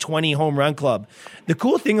joining that 20 home run club. The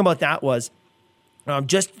cool thing about that was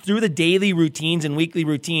just through the daily routines and weekly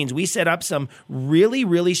routines, we set up some really,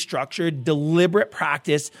 really structured, deliberate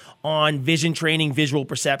practice on vision training, visual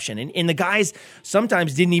perception. And the guys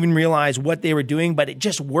sometimes didn't even realize what they were doing, but it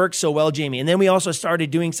just worked so well, Jamie. And then we also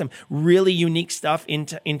started doing some really unique stuff in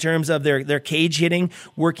terms of their cage hitting,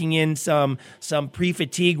 working in some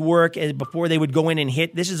pre-fatigue work before they would go in and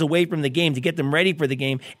hit. This is away from the game to get them ready for the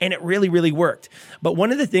game, and it really, really worked. But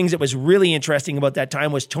one of the things that was really interesting about that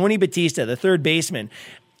time was Tony Batista, the third baseman,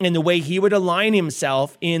 and the way he would align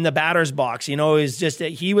himself in the batter's box. You know, is just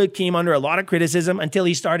that came under a lot of criticism until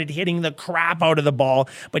he started hitting the crap out of the ball.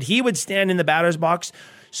 But he would stand in the batter's box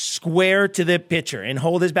square to the pitcher and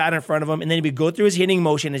hold his bat in front of him, and then he would go through his hitting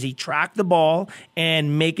motion as he tracked the ball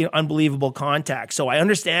and make an unbelievable contact. So I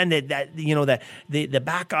understand that the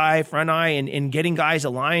back eye, front eye, and getting guys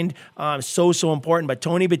aligned so important. But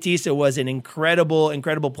Tony Batista was an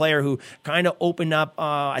incredible player who kind of opened up,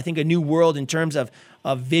 I think, a new world in terms of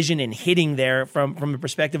vision and hitting there from the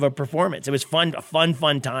perspective of performance. It was a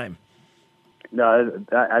fun time. No,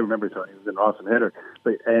 I remember Tony. He was an awesome hitter.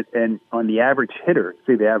 But and on the average hitter,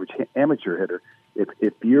 say the average amateur hitter,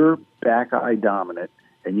 if you're back eye dominant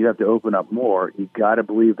and you have to open up more, you got to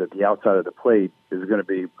believe that the outside of the plate is going to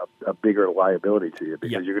be a bigger liability to you,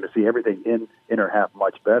 because you're going to see everything in inner half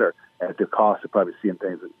much better at the cost of probably seeing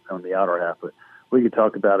things on the outer half. But we could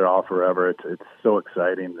talk about it all forever. It's so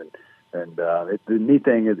exciting, and the neat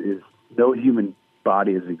thing is no human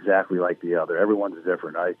body is exactly like the other. Everyone's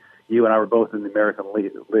different. You and I were both in the American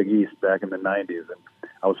League East back in the 90s, and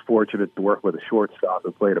I was fortunate to work with a shortstop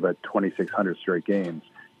who played about 2,600 straight games.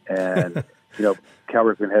 And, Cal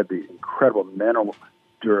Ripken had the incredible mental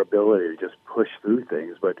durability to just push through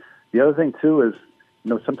things. But the other thing, too, is,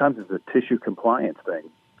 sometimes it's a tissue compliance thing.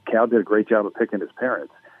 Cal did a great job of picking his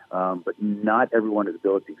parents, but not everyone is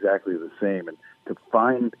built exactly the same. And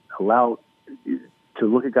to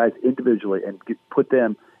look at guys individually and put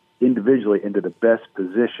them individually into the best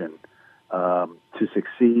position to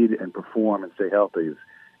succeed and perform and stay healthy.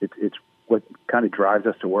 It's what kind of drives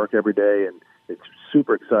us to work every day, and it's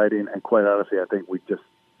super exciting. And quite honestly, I think we just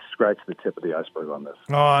scratched the tip of the iceberg on this.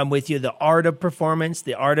 Oh, I'm with you. The art of performance,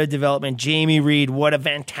 the art of development. Jamie Reed, what a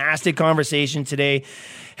fantastic conversation today.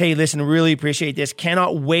 Hey, listen, really appreciate this.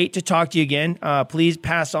 Cannot wait to talk to you again. Please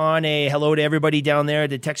pass on a hello to everybody down there at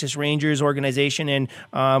the Texas Rangers organization, and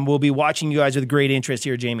we'll be watching you guys with great interest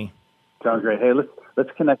here, Jamie. Sounds great. Hey,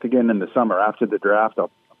 let's connect again in the summer after the draft. I'm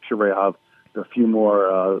sure we'll have a few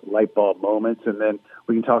more light bulb moments, and then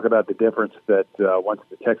we can talk about the difference that once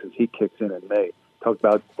the Texas heat kicks in May. Talk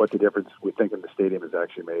about what the difference we think in the stadium has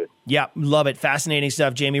actually made. Yeah, love it. Fascinating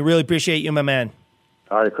stuff, Jamie. Really appreciate you, my man.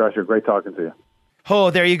 All right, Crusher. Great talking to you.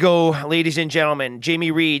 Oh, there you go, ladies and gentlemen.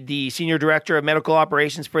 Jamie Reed, the Senior Director of Medical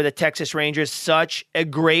Operations for the Texas Rangers. Such a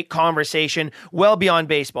great conversation, well beyond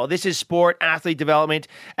baseball. This is sport, athlete development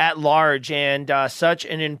at large, and such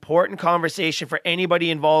an important conversation for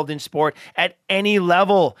anybody involved in sport at any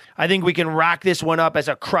level. I think we can rack this one up as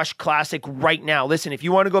a Crush classic right now. Listen, if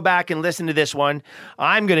you want to go back and listen to this one,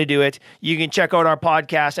 I'm going to do it. You can check out our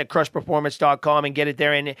podcast at crushperformance.com and get it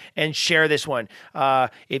there and share this one.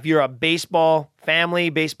 If you're a baseball family,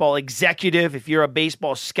 baseball executive, if you're a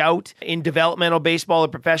baseball scout in developmental baseball or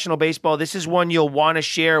professional baseball, this is one you'll want to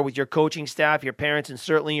share with your coaching staff, your parents, and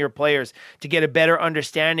certainly your players to get a better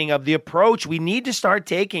understanding of the approach we need to start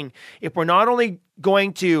taking if we're not only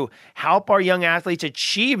going to help our young athletes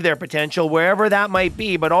achieve their potential, wherever that might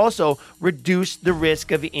be, but also reduce the risk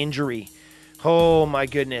of injury. Oh my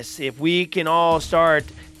goodness. If we can all start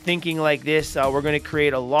thinking like this, we're going to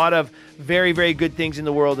create a lot of very, very good things in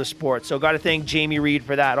the world of sports. So got to thank Jamie Reed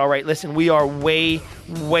for that. All right, listen, we are way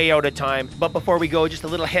out of time. But before we go, just a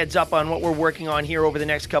little heads up on what we're working on here over the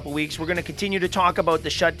next couple weeks. We're going to continue to talk about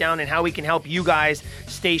the shutdown and how we can help you guys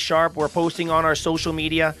stay sharp. We're posting on our social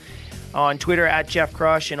media, on Twitter at Jeff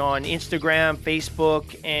Crush, and on Instagram,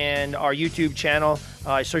 Facebook, and our YouTube channel.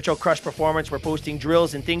 Search out Crush Performance. We're posting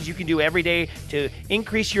drills and things you can do every day to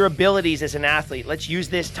increase your abilities as an athlete. Let's use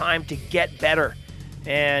this time to get better.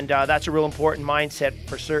 And that's a real important mindset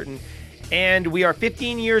for certain. And we are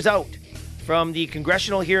 15 years out from the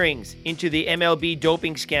congressional hearings into the MLB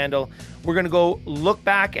doping scandal. We're going to go look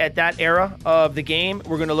back at that era of the game.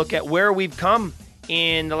 We're going to look at where we've come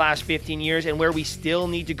in the last 15 years and where we still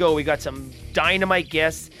need to go. We got some dynamite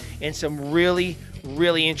guests and some really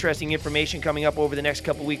interesting information coming up over the next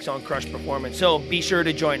couple weeks on Crush Performance. So be sure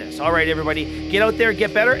to join us. All right, everybody, get out there,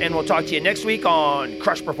 get better, and we'll talk to you next week on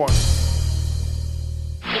Crush Performance.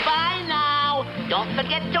 Goodbye now. Don't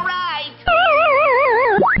forget to ride.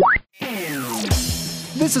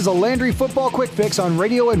 This is a Landry Football Quick Fix on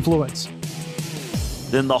Radio Influence.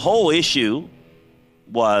 Then the whole issue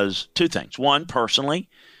was two things. One, personally,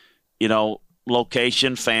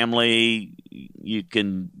 location, family, you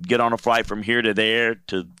can get on a flight from here to there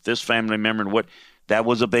to this family member and what. That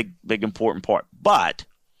was a big important part. But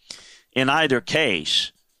in either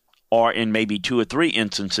case, or in maybe two or three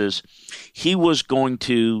instances, he was going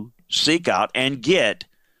to seek out and get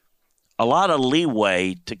a lot of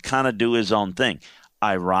leeway to kind of do his own thing.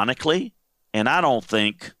 Ironically, and I don't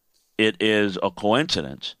think it is a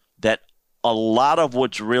coincidence, that a lot of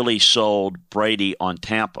what's really sold Brady on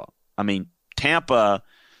Tampa. I mean, Tampa,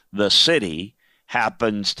 the city,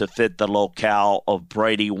 happens to fit the locale of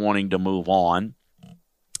Brady wanting to move on,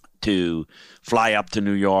 to fly up to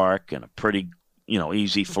New York and a pretty,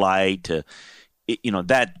 easy flight.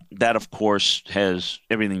 That of course has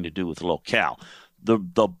everything to do with the locale. The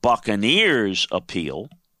Buccaneers' appeal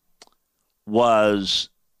was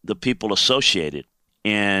the people associated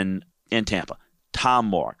in Tampa. Tom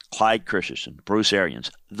Moore, Clyde Christensen, Bruce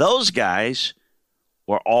Arians. Those guys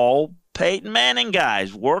were all Peyton Manning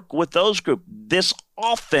guys. Work with those groups. This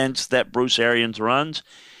offense that Bruce Arians runs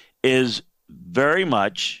is very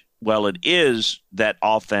much, it is that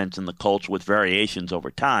offense and the Colts with variations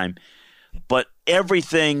over time, but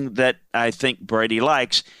everything that I think Brady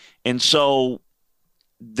likes. And so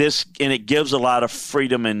it gives a lot of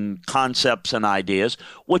freedom in concepts and ideas,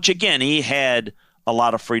 which again, he had a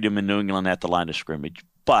lot of freedom in New England at the line of scrimmage,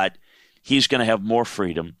 but he's going to have more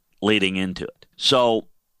freedom leading into it. So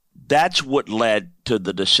that's what led to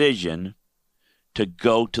the decision to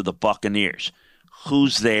go to the Buccaneers.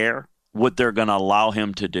 Who's there, what they're going to allow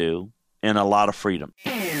him to do, and a lot of freedom.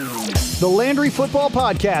 The Landry Football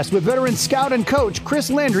Podcast with veteran scout and coach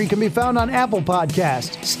Chris Landry can be found on Apple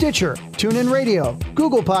Podcasts, Stitcher, TuneIn Radio,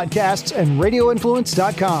 Google Podcasts, and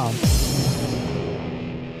RadioInfluence.com.